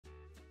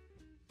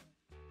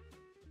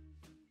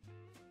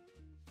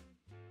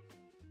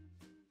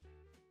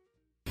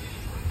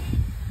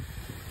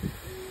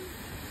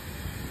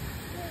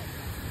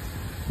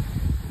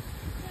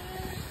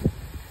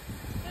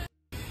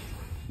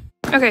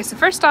Okay, so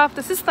first off,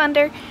 this is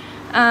Thunder.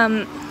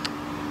 I'm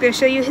gonna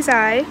show you his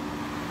eye.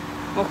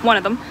 Well, one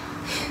of them,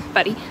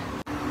 buddy.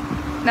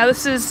 Now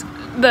this is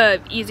the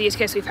easiest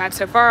case we've had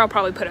so far. I'll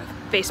probably put a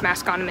face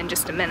mask on him in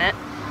just a minute.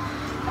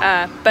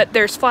 But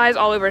there's flies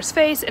all over his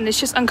face and it's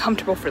just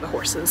uncomfortable for the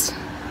horses.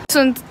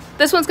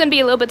 This one's gonna be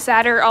a little bit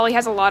sadder. Ollie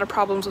has a lot of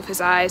problems with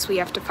his eyes. We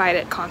have to fight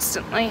it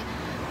constantly.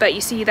 But you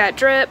see that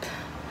drip,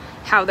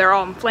 how they're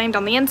all inflamed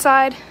on the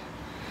inside.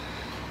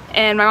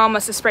 And my mom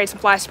must have sprayed some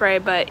fly spray,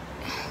 but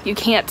you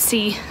can't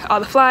see all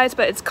the flies,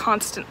 but it's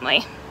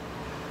constantly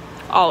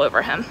all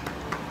over him.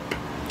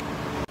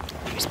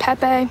 Here's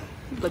Pepe.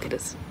 Look at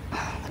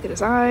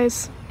his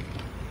eyes.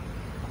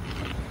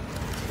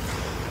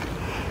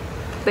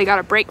 They got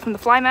a break from the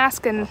fly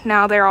mask and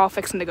now they're all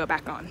fixing to go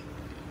back on.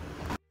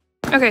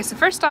 Okay, so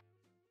first off,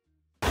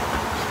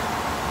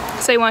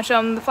 so you want to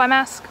show them the fly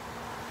mask?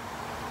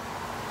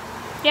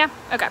 Yeah?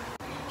 Okay.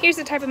 Here's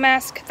the type of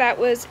mask that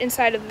was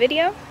inside of the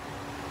video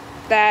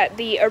that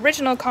the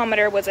original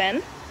commenter was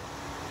in.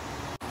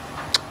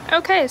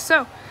 Okay,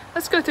 so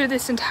let's go through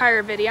this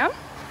entire video.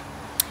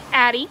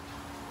 Addie.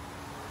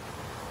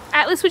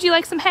 Atlas, would you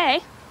like some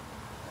hay?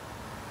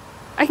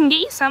 I can get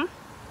you some.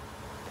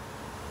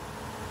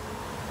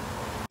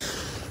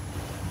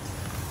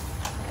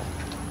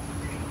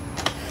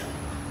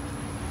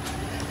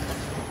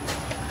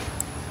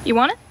 You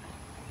want it?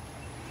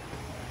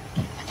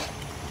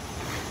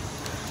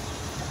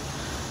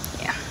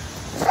 Yeah.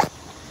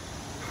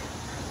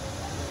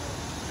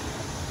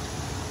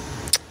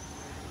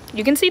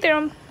 You can see through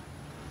them.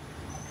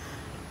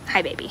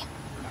 Hi, baby.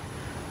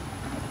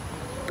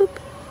 Boop.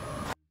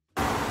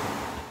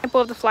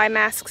 Example of the fly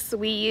masks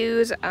we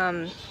use.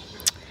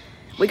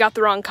 We got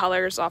the wrong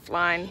colors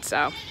offline,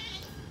 so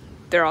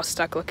they're all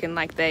stuck looking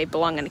like they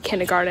belong in a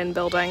kindergarten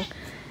building.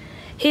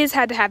 His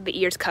had to have the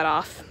ears cut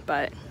off,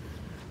 but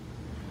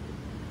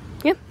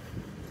yeah.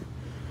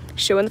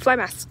 Showing the fly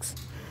masks.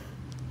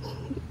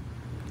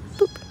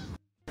 Boop.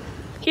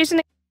 Here's an.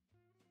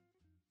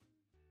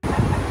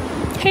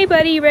 Hey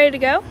buddy, you ready to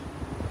go?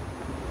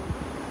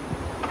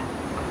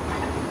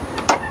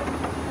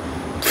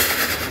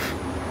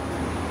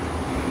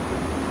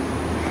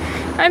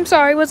 I'm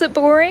sorry, was it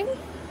boring?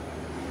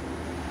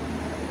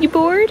 You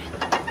bored?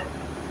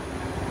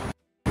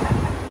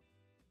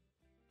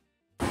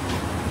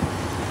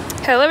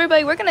 Hello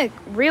everybody, we're gonna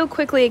real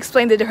quickly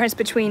explain the difference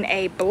between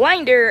a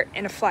blinder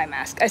and a fly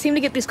mask. I seem to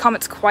get these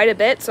comments quite a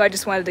bit, so I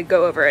just wanted to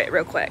go over it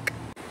real quick.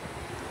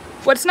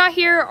 What's not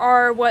here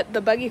are what the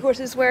buggy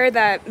horses wear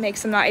that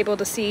makes them not able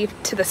to see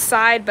to the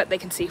side, but they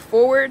can see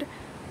forward.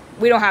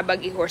 We don't have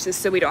buggy horses,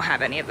 so we don't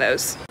have any of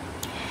those.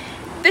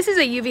 This is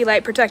a UV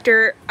light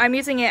protector. I'm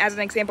using it as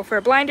an example for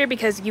a blinder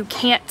because you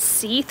can't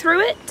see through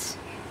it,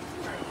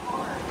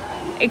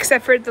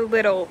 except for the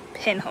little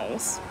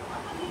pinholes.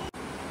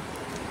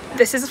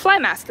 This is a fly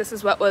mask. This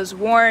is what was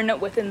worn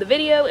within the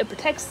video. It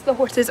protects the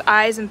horse's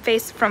eyes and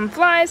face from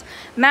flies.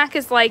 Mac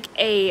is like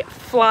a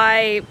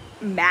fly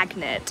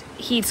magnet.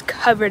 He's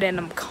covered in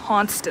them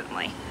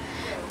constantly.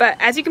 But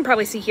as you can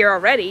probably see here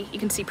already, you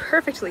can see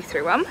perfectly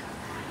through them.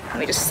 Let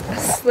me just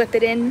slip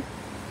it in.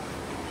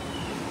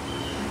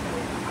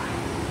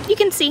 You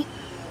can see.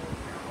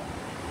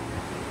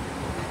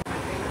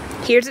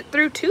 Here's it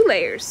through 2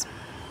 layers.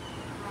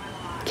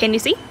 Can you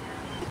see?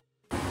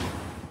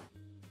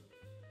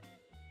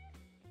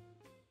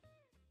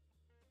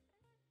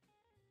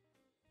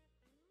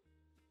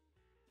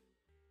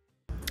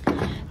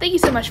 Thank you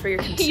so much for your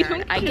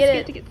concern. I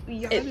get it.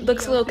 It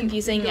looks a little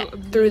confusing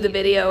through the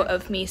video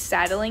of me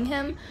saddling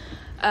him,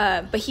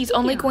 but he's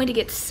only going to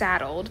get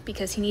saddled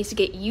because he needs to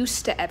get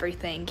used to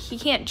everything. He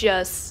can't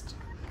just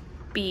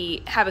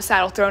have a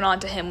saddle thrown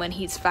onto him when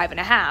he's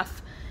 5.5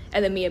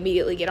 and then me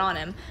immediately get on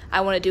him.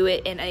 I want to do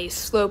it in a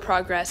slow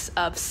progress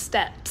of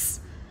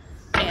steps.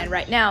 And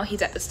right now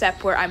he's at the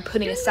step where I'm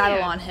putting a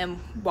saddle on him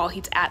while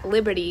he's at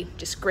liberty,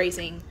 just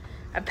grazing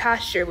a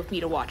pasture with me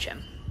to watch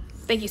him.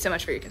 Thank you so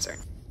much for your concern.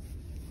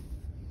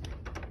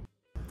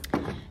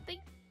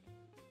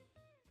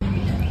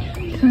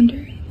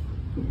 Thunder,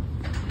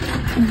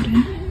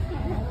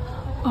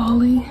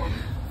 Ollie,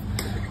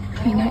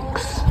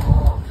 Phoenix,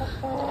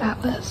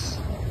 Atlas,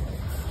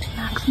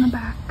 Max in the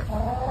back,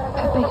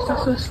 Pepe's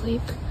also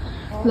asleep.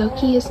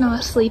 Loki is not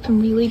asleep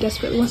and really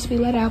desperately wants to be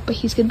let out, but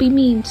he's gonna be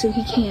mean, so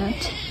he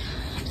can't.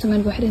 So I'm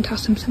gonna go ahead and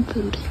toss him some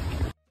food.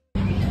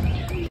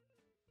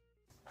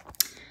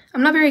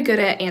 I'm not very good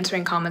at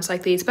answering comments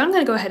like these, but I'm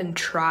gonna go ahead and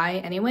try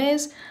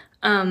anyways.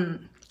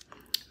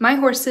 My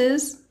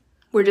horses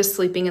were just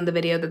sleeping in the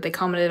video that they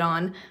commented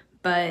on,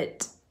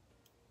 but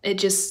it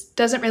just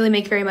doesn't really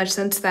make very much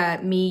sense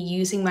that me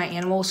using my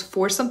animals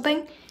for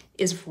something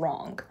is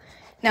wrong.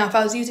 Now, if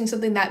I was using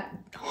something that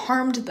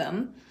harmed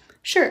them,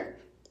 sure.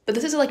 But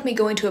this is like me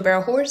going to a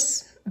barrel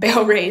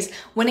race,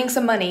 winning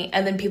some money,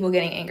 and then people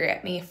getting angry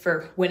at me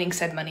for winning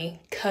said money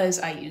because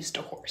I used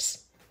a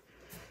horse.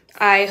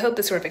 I hope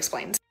this sort of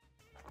explains.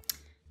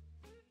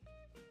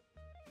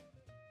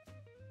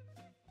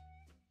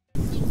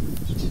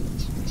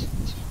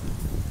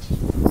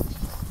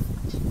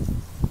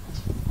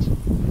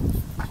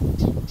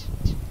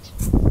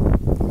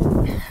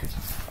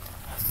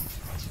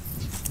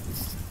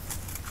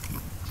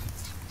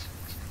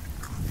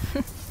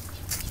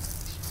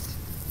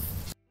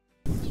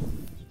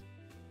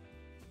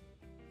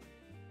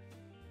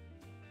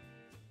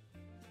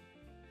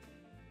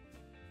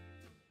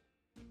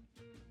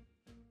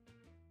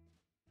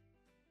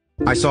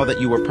 I saw that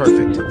you were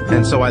perfect,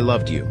 and so I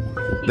loved you.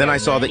 Then I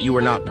saw that you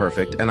were not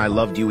perfect, and I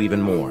loved you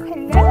even more.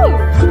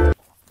 Hello.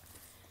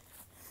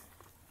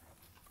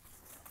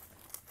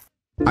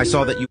 I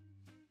saw that you